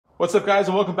What's up, guys,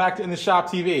 and welcome back to In the Shop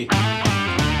TV.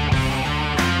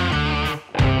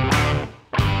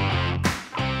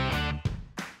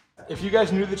 If you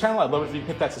guys are new to the channel, I'd love it if you can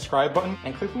hit that subscribe button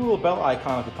and click the little bell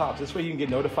icon at the top. This way you can get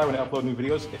notified when I upload new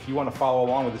videos if you want to follow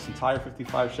along with this entire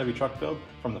 55 Chevy truck build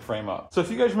from the frame up. So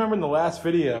if you guys remember in the last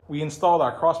video, we installed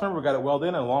our crossmember, we got it welded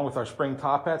in along with our spring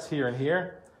top hats here and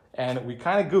here, and we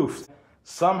kind of goofed.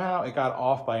 Somehow it got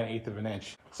off by 1/8 of an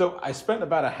inch. So I spent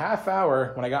about a half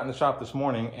hour when I got in the shop this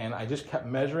morning, and I just kept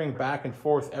measuring back and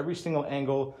forth every single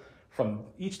angle from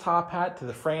each top hat to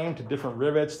the frame to different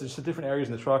rivets, just to different areas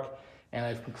in the truck. And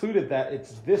I've concluded that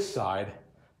it's this side,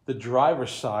 the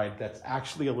driver's side, that's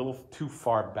actually a little too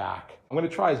far back. I'm gonna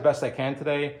try as best I can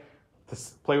today to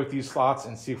play with these slots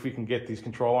and see if we can get these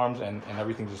control arms and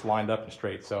everything just lined up and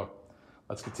straight. So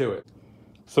let's get to it.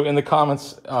 So in the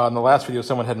comments in the last video,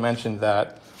 someone had mentioned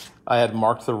that I had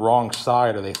marked the wrong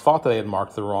side, or they thought that I had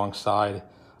marked the wrong side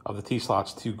of the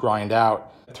T-slots to grind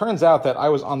out. It turns out that I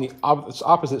was on the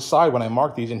opposite side when I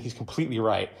marked these, and he's completely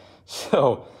right.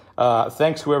 So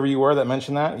thanks whoever you were that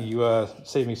mentioned that. You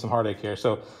saved me some heartache here.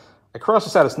 So I crossed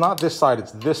this out. It's not this side,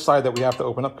 it's this side that we have to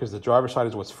open up because the driver's side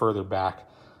is what's further back.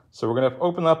 So we're gonna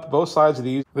open up both sides of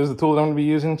these. This is the tool that I'm gonna be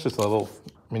using. It's just a little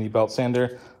mini belt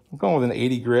sander. I'm going with an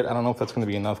 80 grit. I don't know if that's going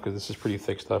to be enough because this is pretty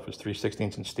thick stuff. It's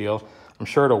 3/16 inch steel. I'm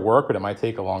sure it'll work, but it might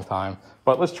take a long time.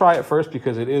 But let's try it first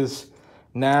because it is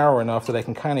narrow enough that I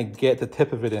can kind of get the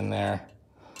tip of it in there.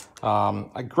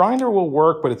 A grinder will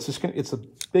work, but it's a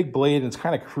big blade and it's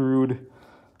kind of crude.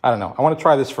 I don't know. I want to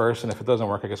try this first, and if it doesn't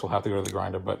work, I guess we'll have to go to the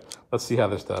grinder, but let's see how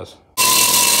this does.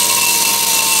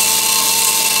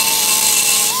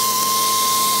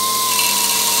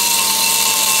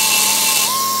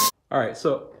 All right,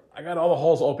 so I got all the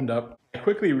holes opened up. I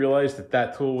quickly realized that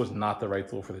that tool was not the right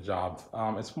tool for the job.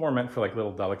 It's more meant for like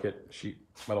little delicate sheet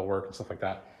metal work and stuff like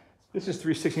that. This is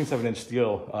 3/16 of an inch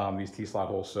steel, these T-slot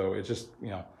holes, so it just, you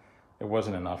know, it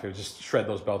wasn't enough. It would just shred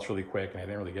those belts really quick, and I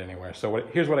didn't really get anywhere. So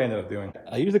here's what I ended up doing.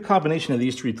 I used a combination of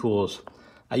these three tools.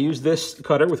 I used this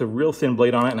cutter with a real thin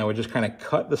blade on it, and I would just kind of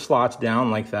cut the slots down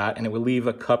like that, and it would leave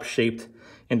a cup-shaped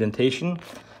indentation.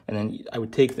 And then I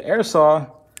would take the air saw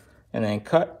and then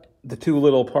cut the two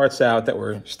little parts out that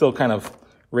were still kind of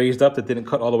raised up, that didn't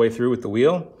cut all the way through with the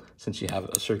wheel, since you have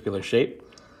a circular shape.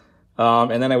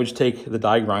 And then I would just take the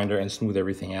die grinder and smooth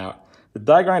everything out. The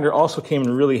die grinder also came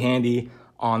in really handy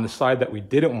on the side that we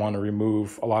didn't want to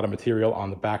remove a lot of material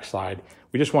on the back side.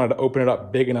 We just wanted to open it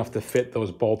up big enough to fit those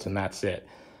bolts, and that's it.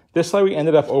 This side we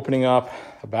ended up opening up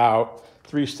about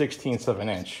 3/16 of an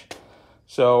inch.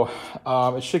 So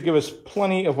it should give us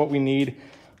plenty of what we need.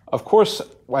 Of course,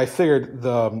 I figured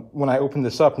when I open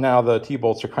this up now, the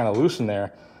T-bolts are kind of loose in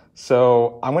there.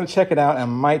 So I'm going to check it out, and I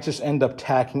might just end up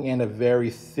tacking in a very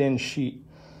thin sheet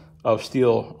of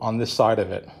steel on this side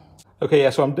of it. Okay,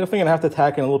 yeah, so I'm definitely going to have to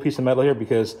tack in a little piece of metal here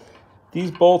because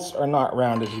these bolts are not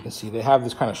round, as you can see. They have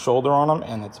this kind of shoulder on them,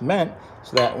 and it's meant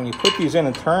so that when you put these in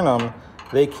and turn them,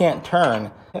 they can't turn.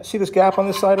 See this gap on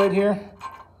this side right here?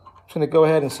 I'm just going to go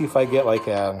ahead and see if I get like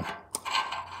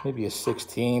maybe a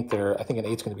 16th, or I think an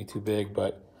 8's going to be too big,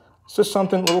 but it's just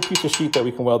something, a little piece of sheet that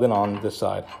we can weld in on this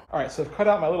side. All right, so I've cut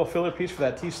out my little filler piece for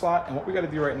that T-slot, and what we got to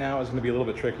do right now is going to be a little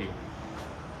bit tricky.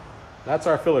 That's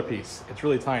our filler piece. It's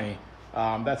really tiny.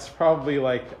 That's probably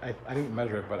like, I didn't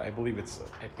measure it, but I believe it's,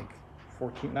 I think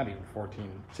 14, not even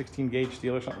 14, 16 gauge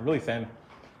steel or something, really thin.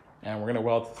 And we're going to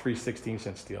weld 3/16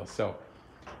 inch steel. So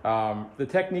the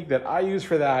technique that I use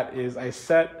for that is I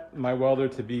set my welder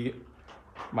to be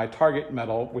my target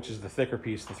metal, which is the thicker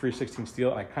piece, the 3/16 steel,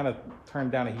 and I kind of turn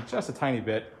down the heat just a tiny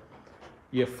bit.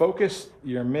 You focus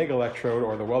your MIG electrode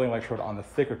or the welding electrode on the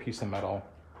thicker piece of metal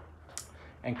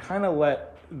and kind of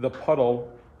let the puddle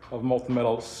of molten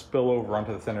metal spill over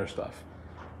onto the thinner stuff.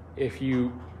 If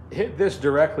you hit this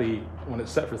directly when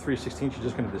it's set for 3/16, you're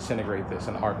just going to disintegrate this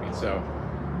in a heartbeat. So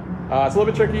it's a little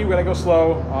bit tricky. We're going to go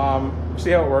slow,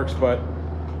 see how it works, but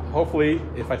hopefully,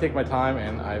 if I take my time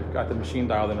and I've got the machine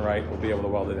dialed in right, we'll be able to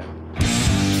weld it in.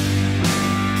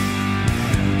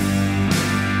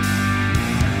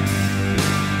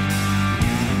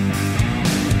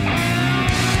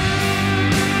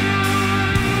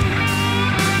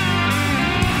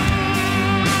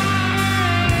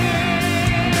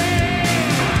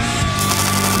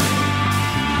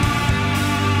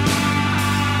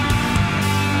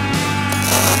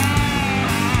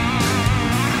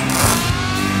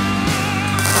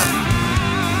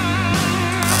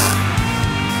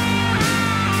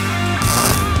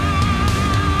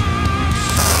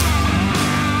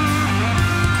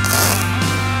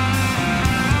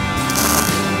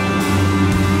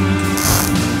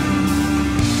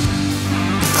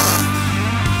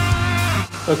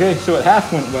 Okay, so it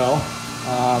half went well.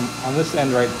 On this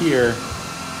end right here,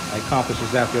 I accomplished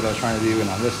exactly what I was trying to do, and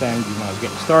on this end, when I was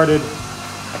getting started,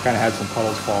 I kind of had some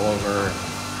puddles fall over.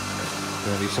 There's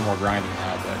gonna be some more grinding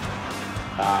now,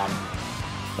 but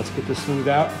let's get this smoothed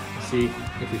out and see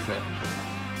if we fit.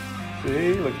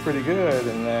 See, looks pretty good,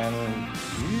 and then,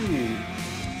 geez.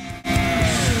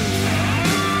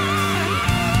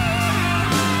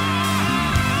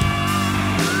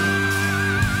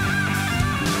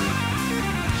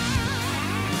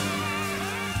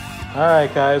 All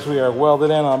right, guys, we are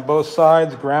welded in on both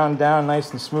sides, ground down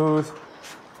nice and smooth.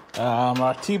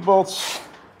 Our T-bolts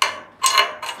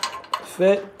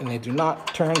fit, and they do not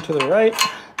turn to the right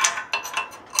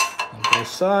on both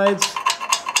sides.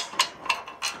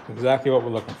 Exactly what we're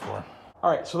looking for.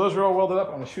 All right, so those are all welded up.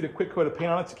 I'm gonna shoot a quick coat of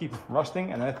paint on it to keep them from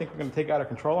rusting, and then I think we're gonna take out our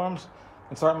control arms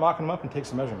and start mocking them up and take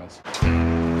some measurements.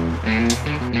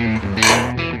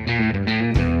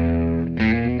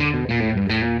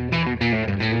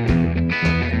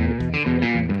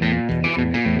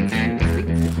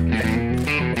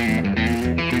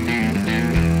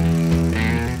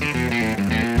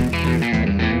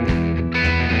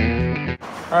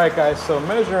 All right, guys, so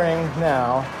measuring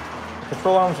now, the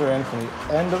control arms are in from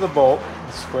the end of the bolt,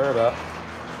 let's square it up,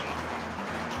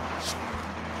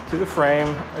 to the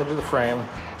frame, edge of the frame.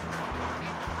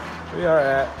 We are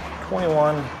at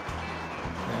 21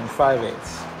 and 5/8.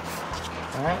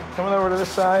 All right, coming over to this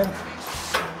side,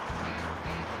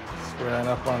 squaring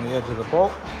up on the edge of the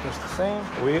bolt, just the same.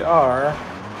 We are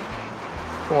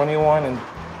 21 and,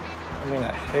 I mean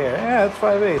a hair, yeah, it's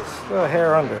 5/8, still a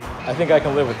hair under. I think I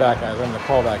can live with that, guys. I'm gonna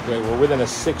call that good. We're within a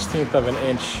 1/16 of an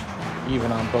inch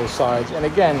even on both sides. And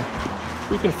again,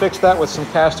 we can fix that with some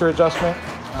caster adjustment.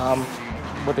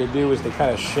 What they do is they kind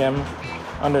of shim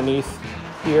underneath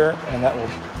here, and that will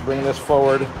bring this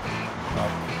forward,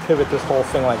 pivot this whole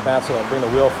thing like that, so it'll bring the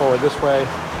wheel forward this way.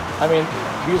 I mean,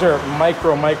 these are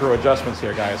micro adjustments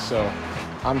here, guys, so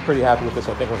I'm pretty happy with this.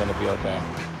 I think we're gonna be okay.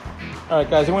 All right,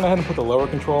 guys, I went ahead and put the lower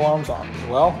control arms on as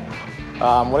well.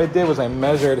 What I did was I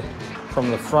measured from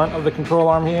the front of the control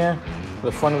arm here to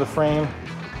the front of the frame,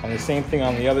 and the same thing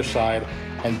on the other side,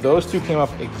 and those two came up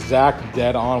exact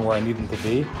dead on where I need them to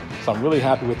be. So I'm really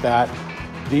happy with that.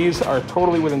 These are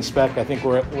totally within spec. I think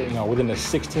we're at, within a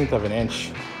 1/16 of an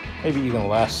inch, maybe even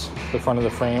less, the front of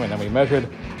the frame. And then we measured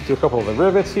to a couple of the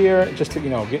rivets here, just to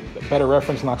get a better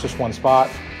reference, not just one spot.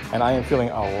 And I am feeling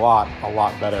a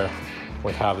lot better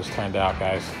with how this turned out,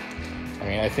 guys. I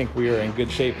mean, I think we are in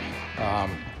good shape,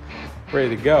 ready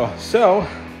to go. So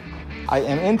I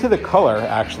am into the color,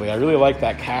 actually. I really like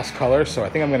that cast color, so I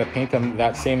think I'm gonna paint them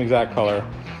that same exact color.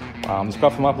 Just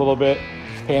buff them up a little bit,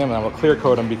 paint them, and I will clear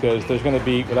coat them, because there's gonna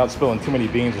be, without spilling too many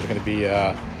beans, there's gonna be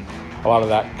a lot of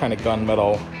that kind of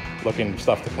gunmetal looking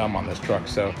stuff to come on this truck.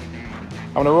 So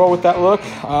I'm gonna roll with that look.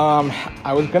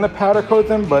 I was gonna powder coat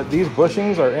them, but these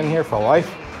bushings are in here for life.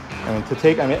 I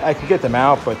mean, I could get them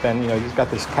out, but then, he's got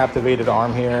this captivated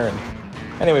arm here. And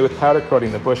anyway, with powder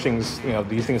coating, the bushings,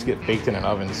 these things get baked in an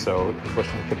oven, so the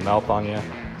bushing could melt on you.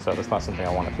 So that's not something I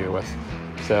want to deal with.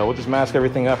 So we'll just mask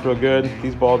everything up real good.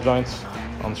 These ball joints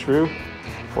unscrew,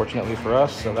 fortunately for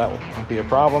us, so that won't be a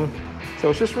problem. So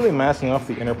it's just really masking off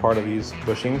the inner part of these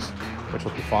bushings, which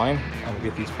will be fine, and we'll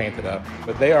get these painted up.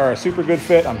 But they are a super good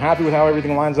fit. I'm happy with how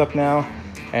everything lines up now,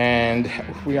 and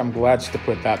I'm glad just to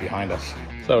put that behind us.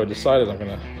 So I decided I'm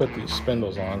gonna put these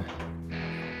spindles on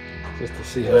just to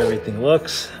see how everything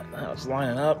looks, how it's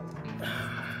lining up.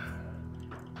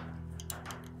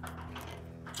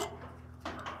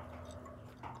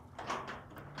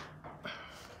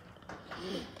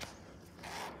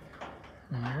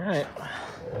 All right.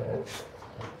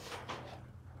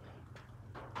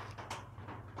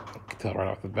 You can tell right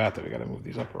off the bat that we gotta move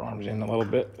these upper arms in a little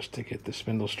bit just to get the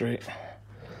spindle straight.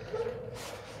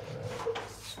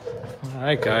 All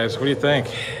right, guys, what do you think?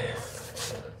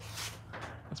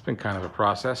 It's been kind of a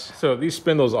process. So these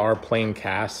spindles are plain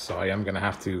cast, so I am gonna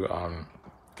have to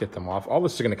get them off. All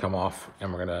this is gonna come off,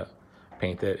 and we're gonna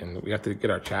paint it, and we have to get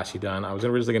our chassis done. I was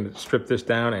originally gonna strip this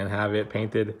down and have it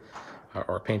painted,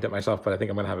 or paint it myself, but I think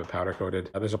I'm gonna have it powder coated.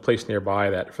 There's a place nearby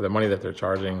that, for the money that they're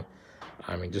charging,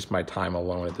 I mean, just my time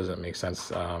alone, it doesn't make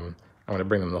sense. I'm gonna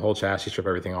bring them the whole chassis, strip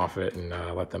everything off it, and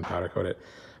let them powder coat it.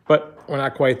 But we're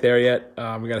not quite there yet.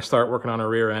 We gotta start working on our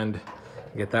rear end,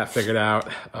 get that figured out.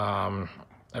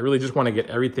 I really just wanna get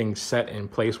everything set in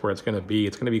place where it's gonna be.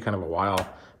 It's gonna be kind of a while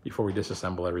before we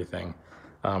disassemble everything.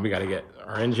 We gotta get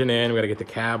our engine in, we gotta get the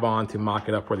cab on to mock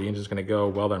it up where the engine's gonna go,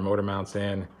 weld our motor mounts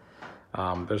in.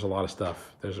 There's a lot of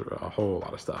stuff. There's a whole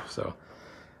lot of stuff. So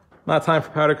not time for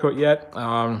powder coat yet.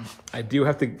 I do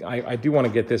want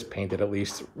to get this painted at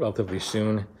least relatively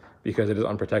soon. because it is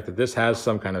unprotected. This has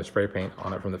some kind of spray paint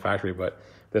on it from the factory, but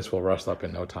this will rust up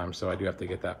in no time, so I do have to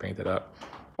get that painted up.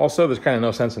 Also, there's kind of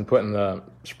no sense in putting the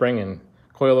spring and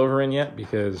coilover in yet,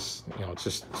 because it's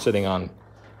just sitting on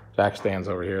jack stands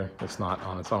over here. It's not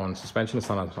on its own suspension, it's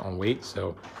not on its own weight,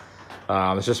 so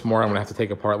it's just more I'm gonna have to take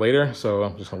apart later, so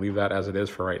I'm just gonna leave that as it is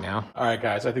for right now. All right,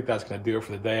 guys, I think that's gonna do it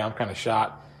for the day. I'm kind of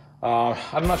shot.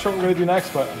 I'm not sure what we're gonna do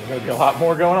next, but there's gonna be a lot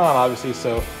more going on, obviously,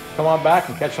 so come on back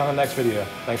and catch you on the next video.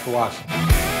 Thanks for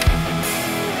watching.